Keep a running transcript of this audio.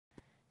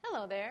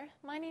Hello there,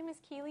 my name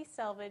is Keely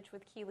Selvage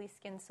with Keely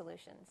Skin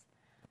Solutions.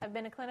 I've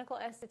been a clinical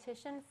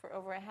esthetician for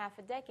over a half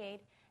a decade,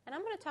 and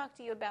I'm going to talk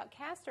to you about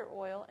castor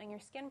oil and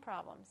your skin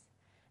problems.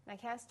 Now,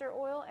 castor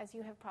oil, as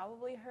you have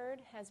probably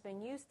heard, has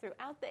been used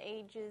throughout the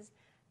ages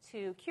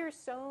to cure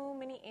so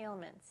many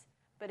ailments,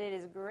 but it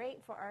is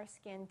great for our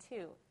skin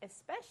too,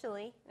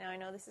 especially, now I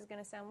know this is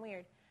going to sound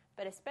weird,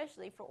 but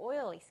especially for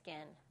oily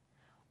skin.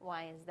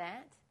 Why is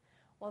that?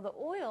 Well, the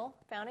oil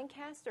found in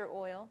castor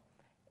oil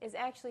is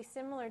actually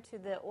similar to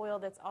the oil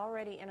that's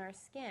already in our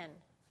skin.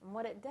 And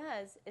what it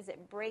does is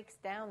it breaks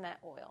down that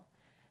oil.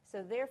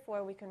 So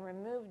therefore, we can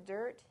remove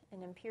dirt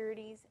and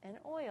impurities and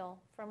oil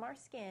from our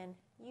skin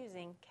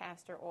using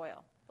castor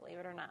oil, believe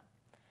it or not.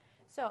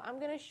 So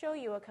I'm going to show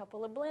you a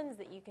couple of blends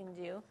that you can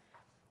do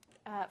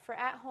for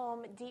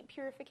at-home deep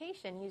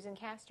purification using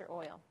castor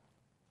oil.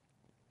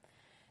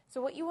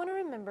 So what you want to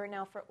remember,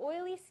 now for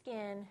oily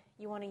skin,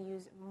 you want to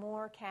use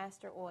more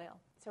castor oil.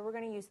 So we're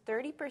going to use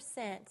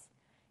 30%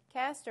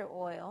 castor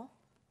oil,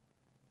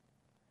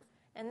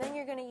 and then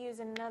you're going to use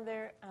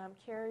another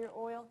carrier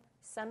oil.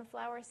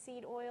 Sunflower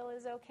seed oil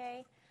is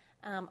okay.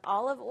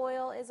 Olive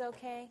oil is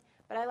okay,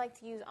 but I like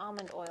to use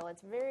almond oil.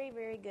 It's very,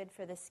 very good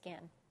for the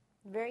skin.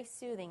 Very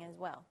soothing as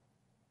well.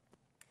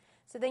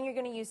 So then you're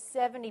going to use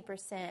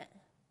 70%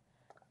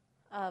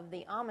 of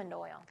the almond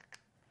oil.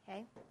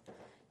 Okay?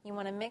 You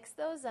want to mix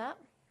those up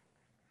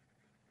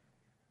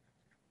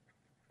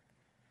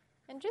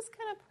and just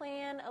kind of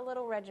plan a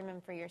little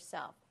regimen for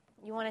yourself.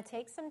 You want to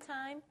take some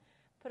time,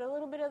 put a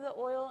little bit of the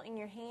oil in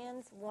your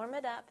hands, warm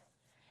it up,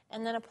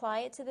 and then apply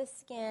it to the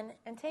skin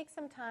and take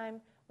some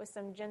time with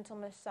some gentle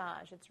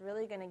massage. It's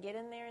really going to get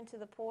in there into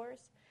the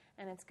pores,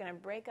 and it's going to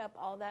break up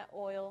all that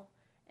oil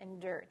and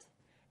dirt.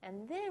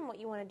 And then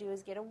what you want to do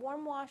is get a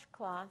warm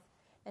washcloth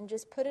and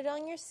just put it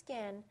on your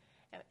skin,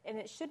 and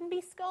it shouldn't be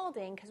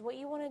scalding, because what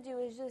you want to do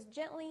is just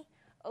gently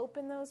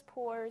open those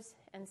pores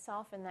and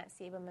soften that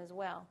sebum as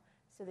well,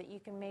 so that you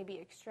can maybe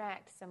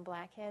extract some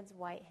blackheads,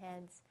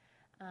 whiteheads,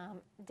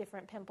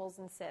 different pimples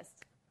and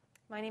cysts.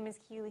 My name is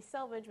Keely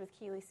Selvage with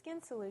Keely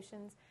Skin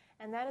Solutions,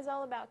 and that is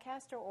all about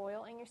castor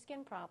oil and your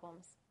skin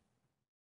problems.